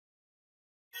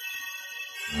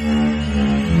Hello,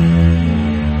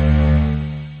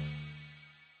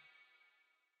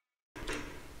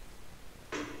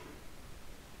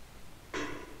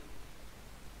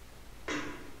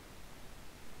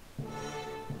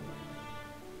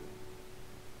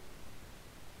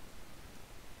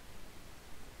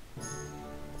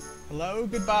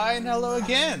 goodbye, and hello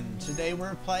again. Today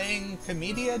we're playing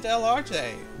Commedia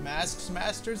dell'Arte, Masks,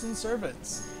 Masters, and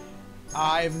Servants.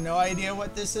 I have no idea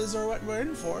what this is or what we're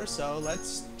in for, so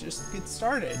let's just get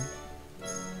started.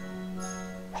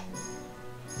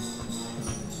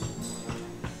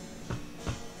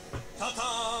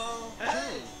 Ta-ta!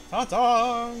 Hey!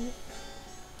 Ta-ta!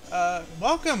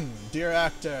 Welcome, dear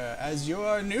actor. As you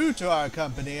are new to our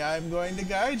company, I'm going to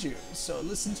guide you, so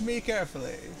listen to me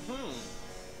carefully.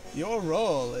 Your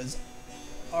role is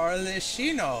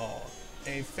Arlecchino,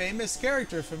 a famous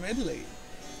character from Italy.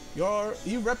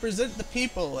 You represent the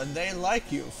people, and they like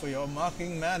you for your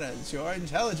mocking manners, your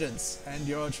intelligence, and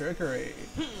your trickery.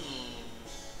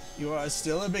 You are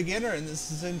still a beginner in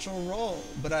this essential role,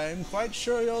 but I am quite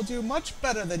sure you'll do much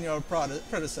better than your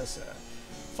predecessor.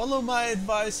 Follow my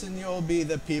advice and you'll be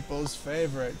the people's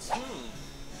favorite.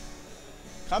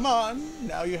 Come on,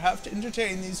 now you have to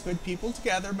entertain these good people to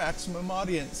gather maximum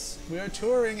audience. We are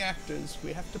touring actors.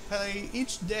 We have to play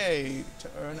each day to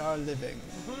earn our living.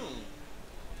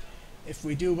 If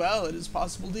we do well, it is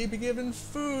possible to be given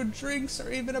food, drinks,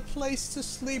 or even a place to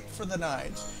sleep for the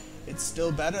night. It's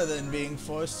still better than being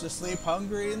forced to sleep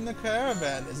hungry in the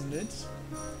caravan, isn't it?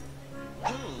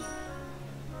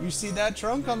 You see that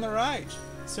trunk on the right?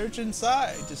 Search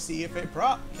inside to see if a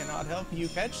prop cannot help you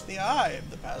catch the eye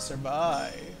of the passerby.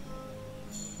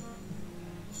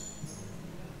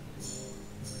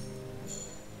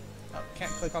 Oh,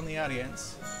 can't click on the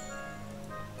audience.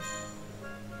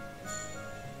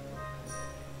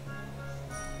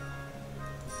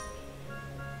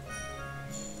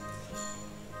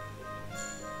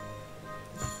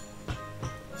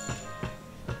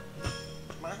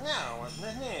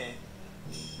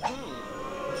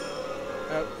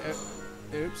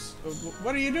 Oops.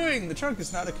 What are you doing? The trunk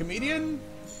is not a comedian?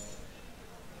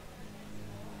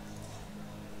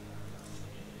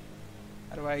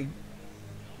 How do I...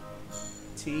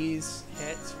 tease?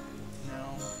 Hit?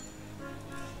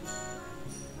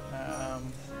 No.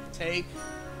 Take...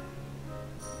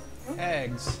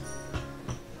 eggs.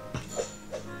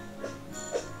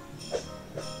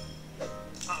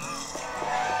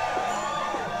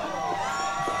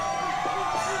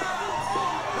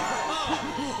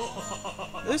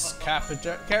 This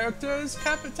character is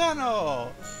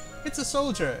Capitano. It's a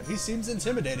soldier. He seems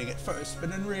intimidating at first,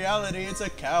 but in reality it's a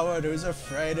coward who's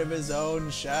afraid of his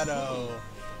own shadow.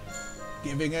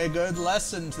 Giving a good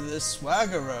lesson to this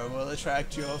swaggerer will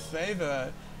attract your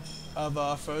favor of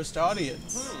our first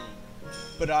audience.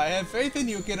 But I have faith in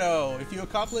you, kiddo. If you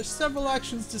accomplish several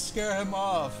actions to scare him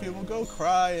off, he will go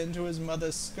cry into his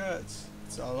mother's skirt.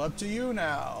 It's all up to you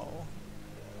now.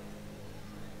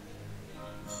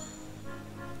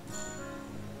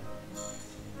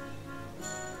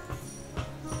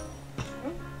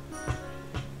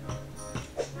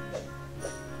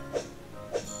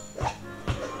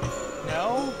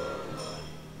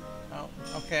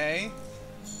 Okay.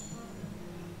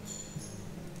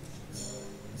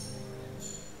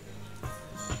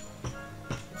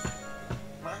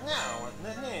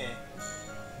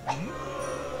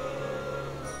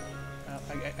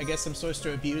 I guess I'm supposed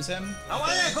to abuse him.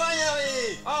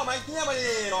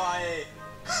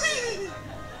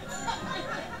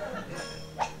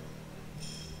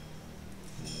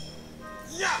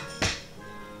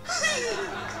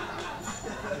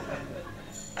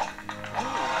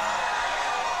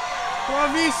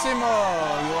 Bravissimo!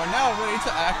 You are now ready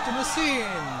to act in the scene!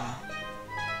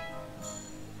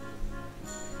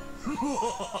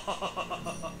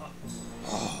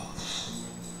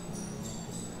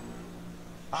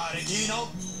 Aretino,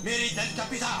 merita il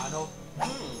capitano!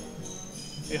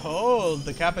 Behold,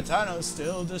 the Capitano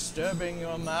still disturbing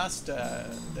your master,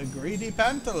 the greedy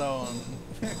Pantalone.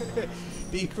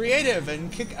 Be creative and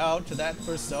kick out that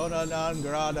persona non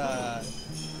grata.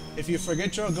 If you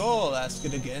forget your goal, ask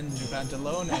it again to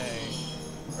Pantalone.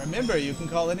 Remember, you can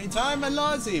call any time at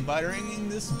Lazzi by ringing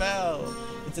this bell.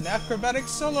 It's an acrobatic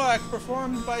solo act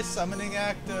performed by summoning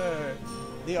actor.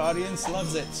 The audience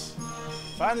loves it.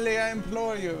 Finally, I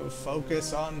implore you,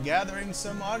 focus on gathering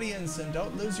some audience and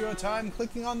don't lose your time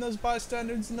clicking on those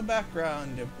bystanders in the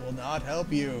background. It will not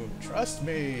help you. Trust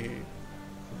me.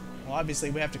 Well, obviously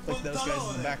we have to click those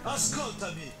guys in the background.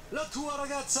 Ascoltami, la tua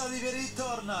ragazza deve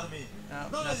ritornarmi. No,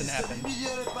 Non nothing esiste happened.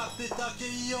 migliore partita che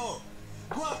io.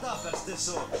 Guarda per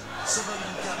stesso, sono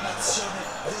l'incarnazione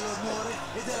dell'onore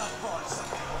e della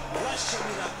forza.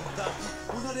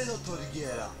 una ridotta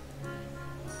ringhiera.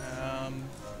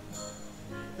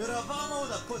 Eravamo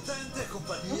una potente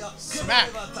compagnia che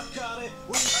voleva attaccare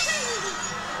un...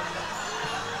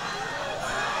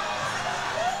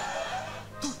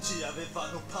 Tutti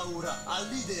avevano paura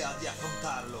all'idea di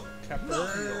affrontarlo. No,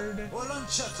 io ho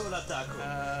lanciato l'attacco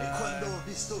e quando ho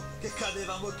visto che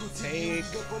cadevamo tutti gli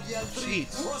dopo gli altri,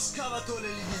 ho scavato le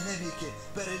linee nemiche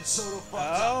per il solo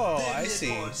fatto dei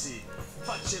miei polsi.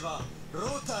 Faceva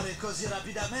ruotare così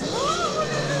rapidamente.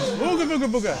 Booga booga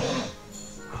booga!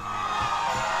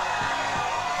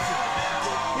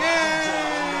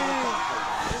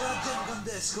 Era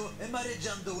gigantesco e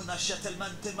mareggiando una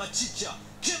sciatellante macciccia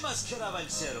che mascherava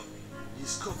il cielo. Gli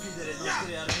scoppi delle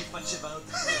nostre armi facevano...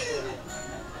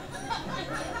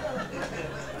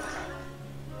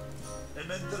 E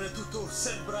mentre tutto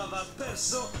sembrava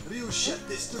perso, riuscì a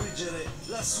distruggere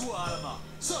la sua arma.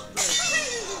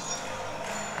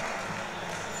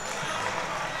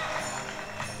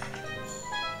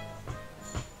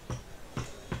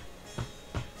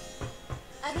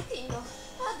 Aretino,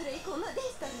 padre con la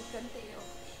destra nel cantero.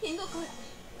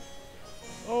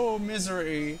 Oh,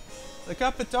 misery. The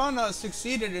Capitano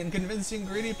succeeded in convincing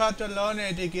greedy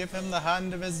Pantalone to give him the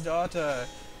hand of his daughter.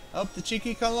 Help the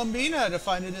cheeky Colombina to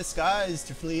find a disguise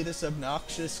to flee this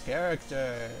obnoxious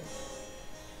character.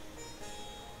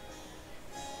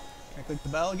 Can I click the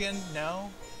bell again? No?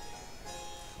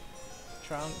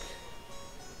 Trunk.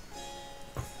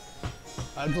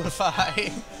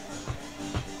 Uglify.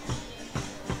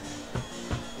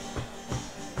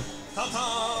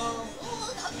 Ta-ta!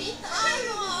 Oh,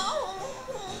 capitano!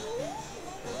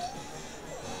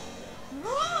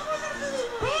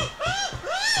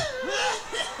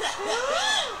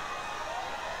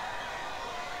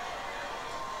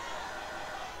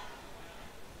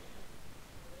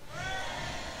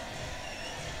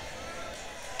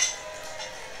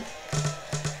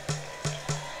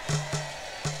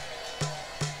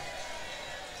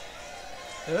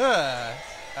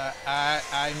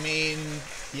 I mean,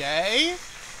 yay?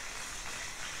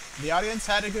 The audience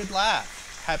had a good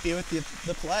laugh. Happy with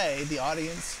the play, the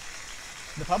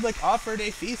public offered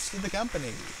a feast to the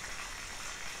company.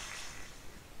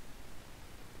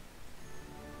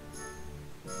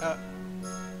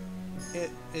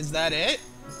 Is that it?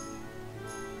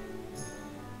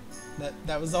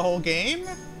 That was the whole game?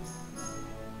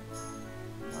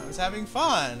 I was having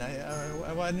fun.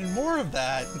 I wanted more of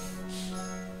that.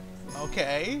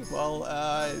 Okay, well,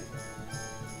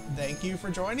 thank you for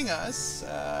joining us.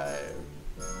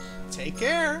 Take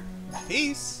care.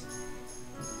 Peace.